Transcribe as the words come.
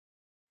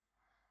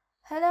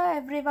Hello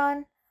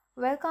everyone,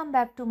 welcome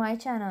back to my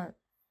channel.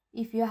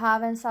 If you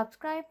haven't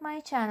subscribed my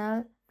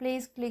channel,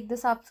 please click the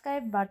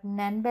subscribe button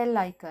and bell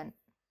icon.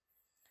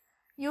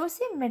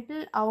 Using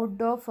metal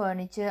outdoor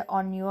furniture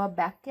on your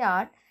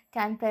backyard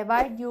can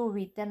provide you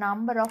with a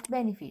number of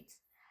benefits.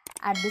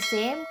 At the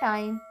same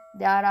time,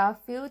 there are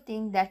few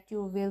things that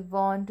you will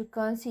want to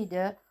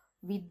consider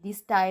with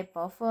this type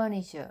of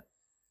furniture.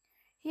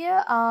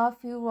 Here are a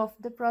few of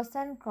the pros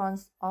and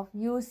cons of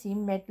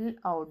using metal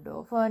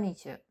outdoor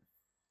furniture.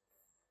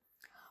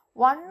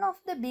 One of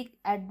the big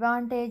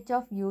advantage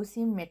of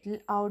using metal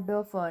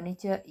outdoor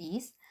furniture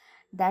is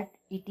that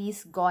it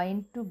is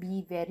going to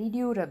be very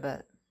durable.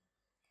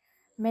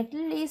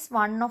 Metal is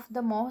one of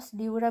the most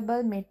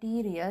durable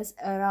materials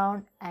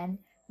around, and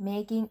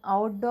making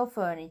outdoor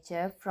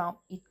furniture from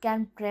it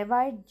can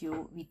provide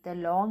you with a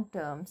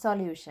long-term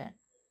solution.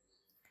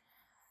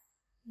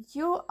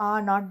 You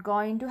are not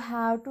going to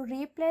have to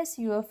replace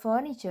your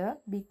furniture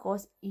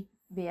because it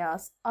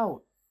wears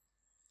out.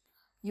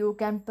 You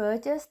can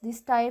purchase this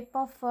type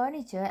of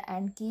furniture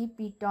and keep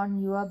it on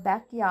your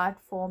backyard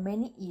for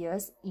many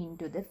years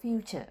into the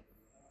future.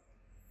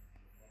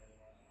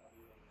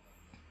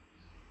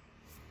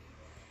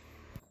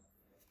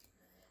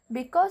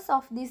 Because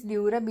of this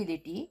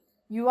durability,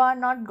 you are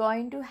not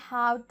going to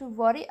have to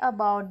worry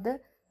about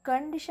the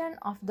condition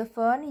of the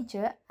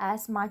furniture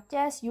as much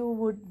as you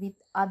would with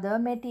other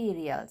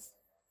materials.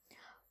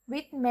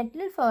 With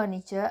metal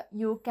furniture,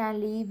 you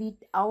can leave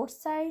it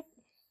outside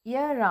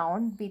year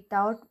round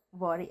without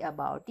worry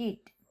about it.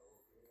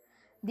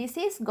 This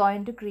is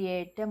going to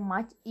create a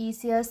much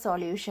easier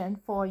solution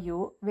for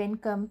you when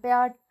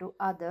compared to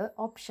other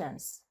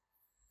options.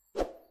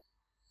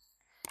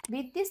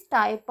 With this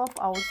type of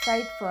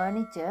outside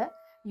furniture,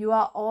 you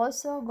are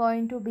also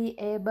going to be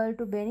able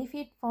to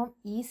benefit from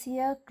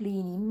easier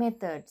cleaning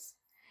methods.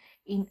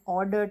 In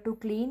order to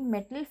clean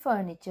metal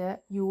furniture,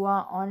 you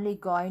are only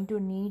going to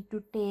need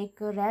to take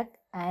a rag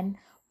and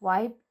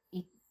wipe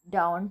it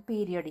down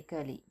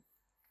periodically.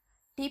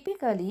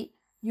 Typically,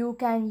 you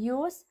can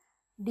use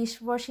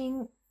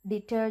dishwashing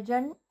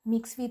detergent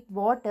mixed with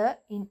water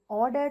in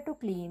order to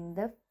clean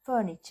the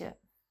furniture.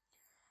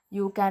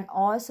 You can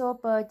also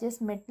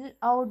purchase metal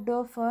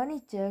outdoor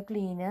furniture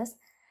cleaners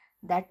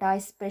that are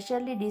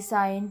specially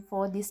designed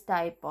for this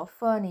type of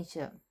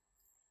furniture.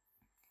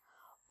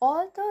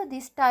 Although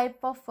this type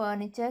of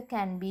furniture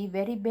can be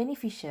very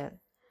beneficial,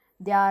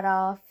 there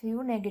are a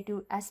few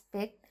negative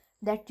aspects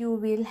that you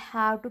will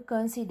have to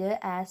consider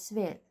as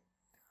well.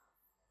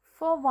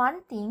 For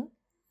one thing,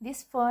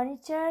 this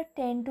furniture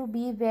tend to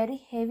be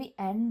very heavy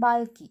and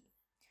bulky.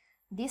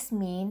 This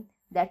means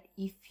that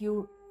if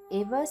you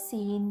ever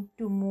seen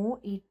to move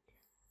it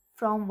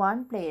from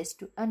one place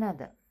to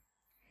another,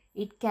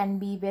 it can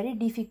be very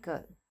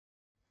difficult.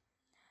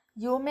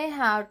 You may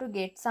have to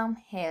get some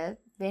help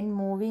when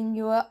moving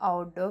your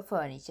outdoor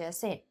furniture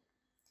set.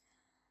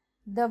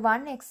 The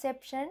one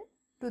exception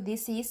to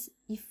this is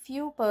if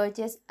you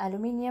purchase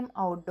aluminium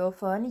outdoor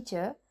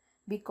furniture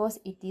because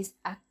it is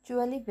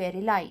actually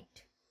very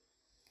light.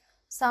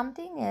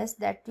 Something else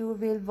that you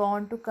will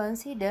want to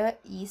consider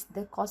is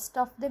the cost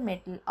of the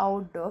metal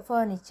outdoor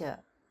furniture.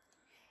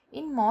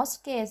 In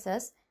most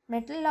cases,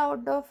 metal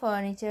outdoor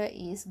furniture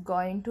is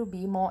going to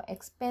be more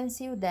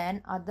expensive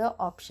than other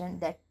options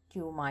that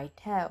you might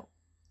have.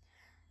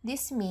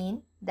 This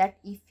means that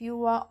if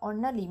you are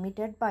on a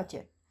limited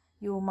budget,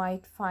 you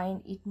might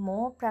find it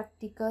more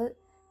practical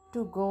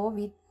to go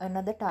with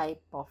another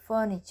type of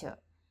furniture.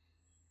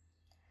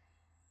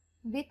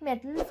 With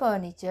metal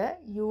furniture,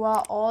 you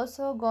are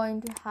also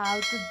going to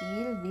have to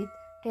deal with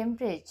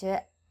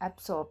temperature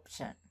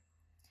absorption.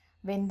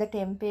 When the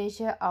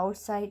temperature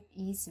outside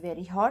is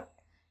very hot,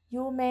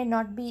 you may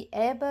not be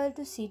able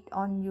to sit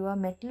on your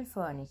metal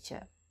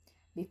furniture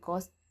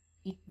because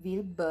it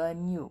will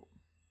burn you.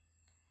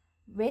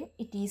 When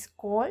it is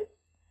cold,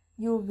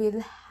 you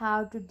will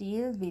have to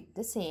deal with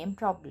the same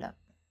problem.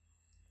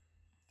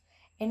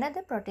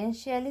 Another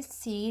potentially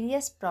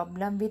serious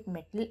problem with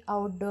metal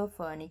outdoor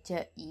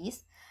furniture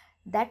is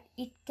that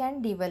it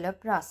can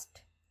develop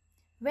rust.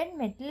 When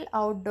metal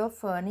outdoor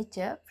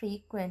furniture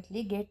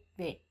frequently gets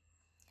wet,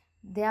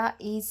 there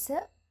is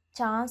a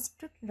chance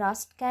that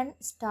rust can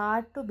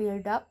start to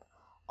build up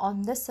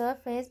on the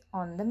surface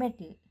on the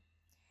metal.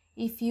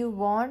 If you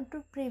want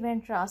to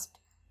prevent rust,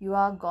 you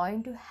are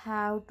going to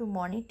have to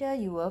monitor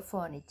your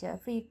furniture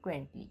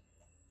frequently.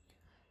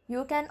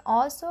 You can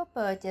also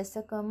purchase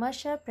a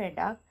commercial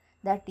product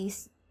that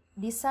is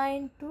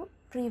designed to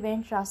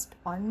prevent rust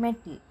on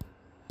metal.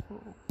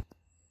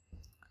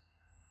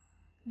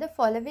 The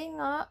following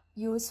are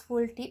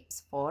useful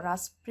tips for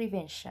rust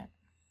prevention.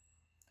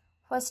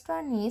 First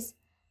one is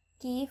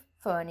keep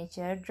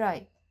furniture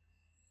dry.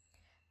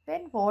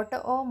 When water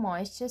or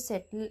moisture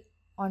settle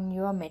on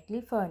your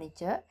metal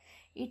furniture,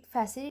 it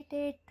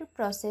facilitates the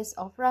process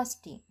of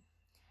rusting.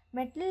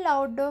 Metal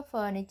outdoor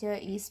furniture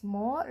is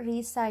more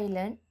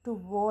resilient to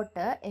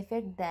water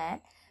effect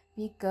than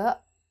wicker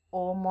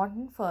or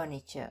modern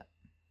furniture.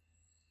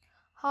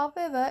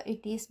 However,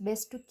 it is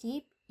best to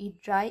keep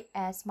it dry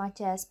as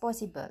much as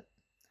possible.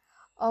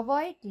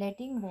 Avoid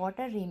letting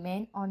water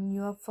remain on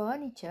your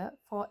furniture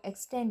for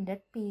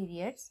extended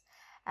periods,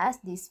 as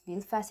this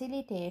will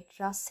facilitate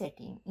rust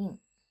setting in.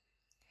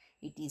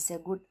 It is a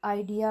good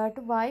idea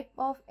to wipe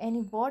off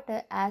any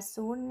water as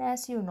soon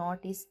as you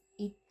notice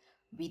it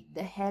with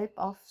the help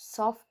of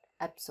soft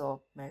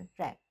absorbent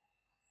rag.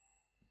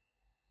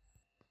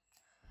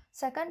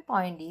 Second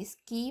point is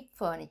keep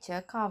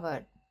furniture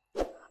covered.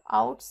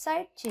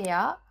 Outside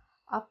chair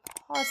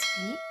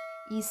upholstery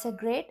is a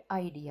great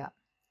idea.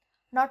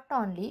 Not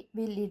only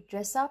will it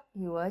dress up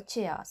your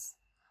chairs,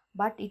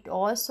 but it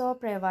also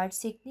provides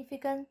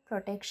significant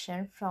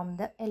protection from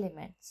the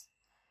elements.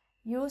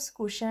 Use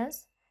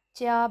cushions,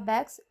 chair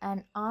backs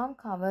and arm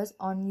covers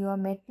on your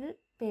metal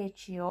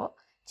patio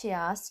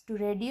chairs to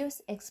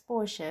reduce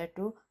exposure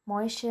to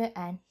moisture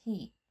and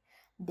heat,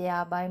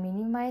 thereby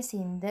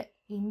minimizing the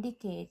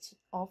indication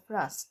of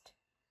rust.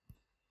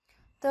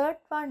 Third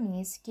one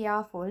is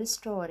careful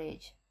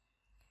storage.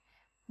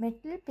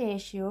 Metal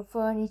patio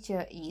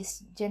furniture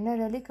is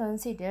generally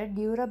considered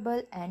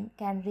durable and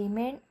can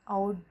remain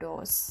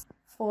outdoors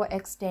for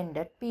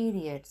extended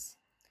periods.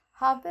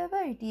 However,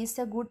 it is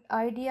a good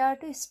idea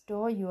to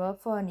store your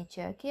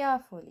furniture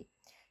carefully,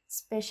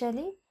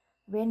 especially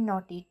when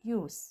not in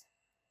use.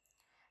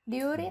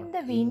 During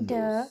the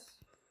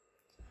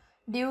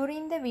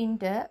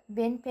winter,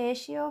 when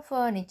patio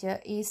furniture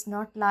is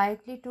not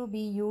likely to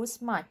be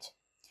used much,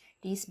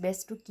 it is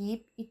best to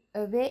keep it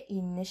away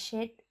in a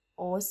shed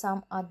or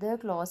some other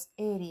closed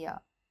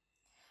area,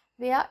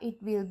 where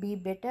it will be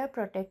better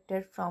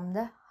protected from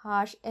the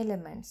harsh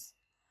elements.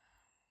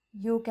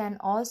 You can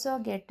also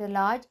get a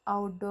large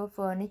outdoor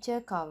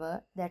furniture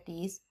cover that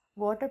is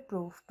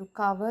waterproof to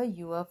cover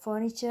your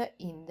furniture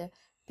in the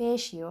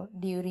patio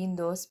during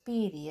those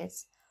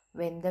periods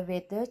when the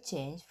weather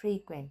changes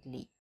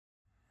frequently.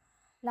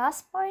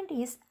 Last point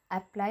is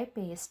apply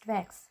paste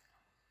wax.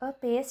 A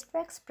paste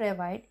wax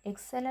provides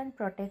excellent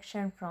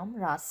protection from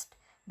rust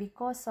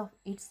because of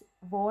its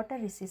water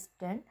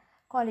resistant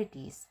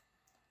qualities.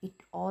 It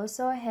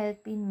also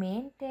helps in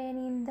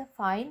maintaining the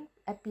fine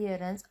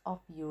appearance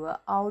of your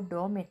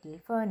outdoor metal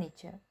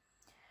furniture.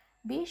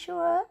 Be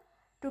sure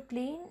to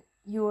clean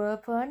your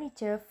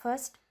furniture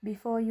first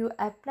before you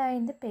apply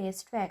the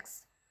paste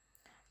wax.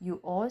 You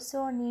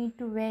also need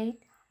to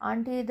wait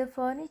until the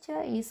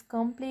furniture is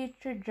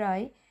completely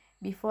dry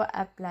before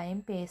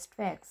applying paste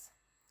wax.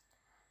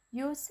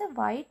 Use a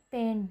white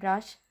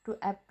paintbrush to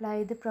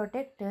apply the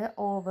protector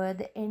over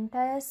the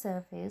entire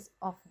surface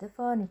of the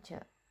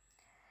furniture.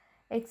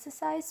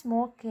 Exercise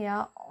more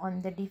care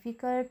on the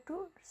difficult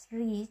to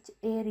reach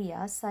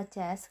areas such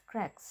as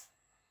cracks.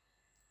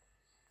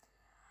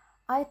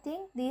 I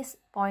think these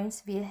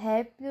points will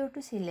help you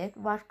to select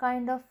what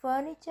kind of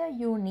furniture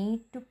you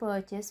need to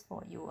purchase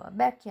for your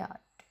backyard.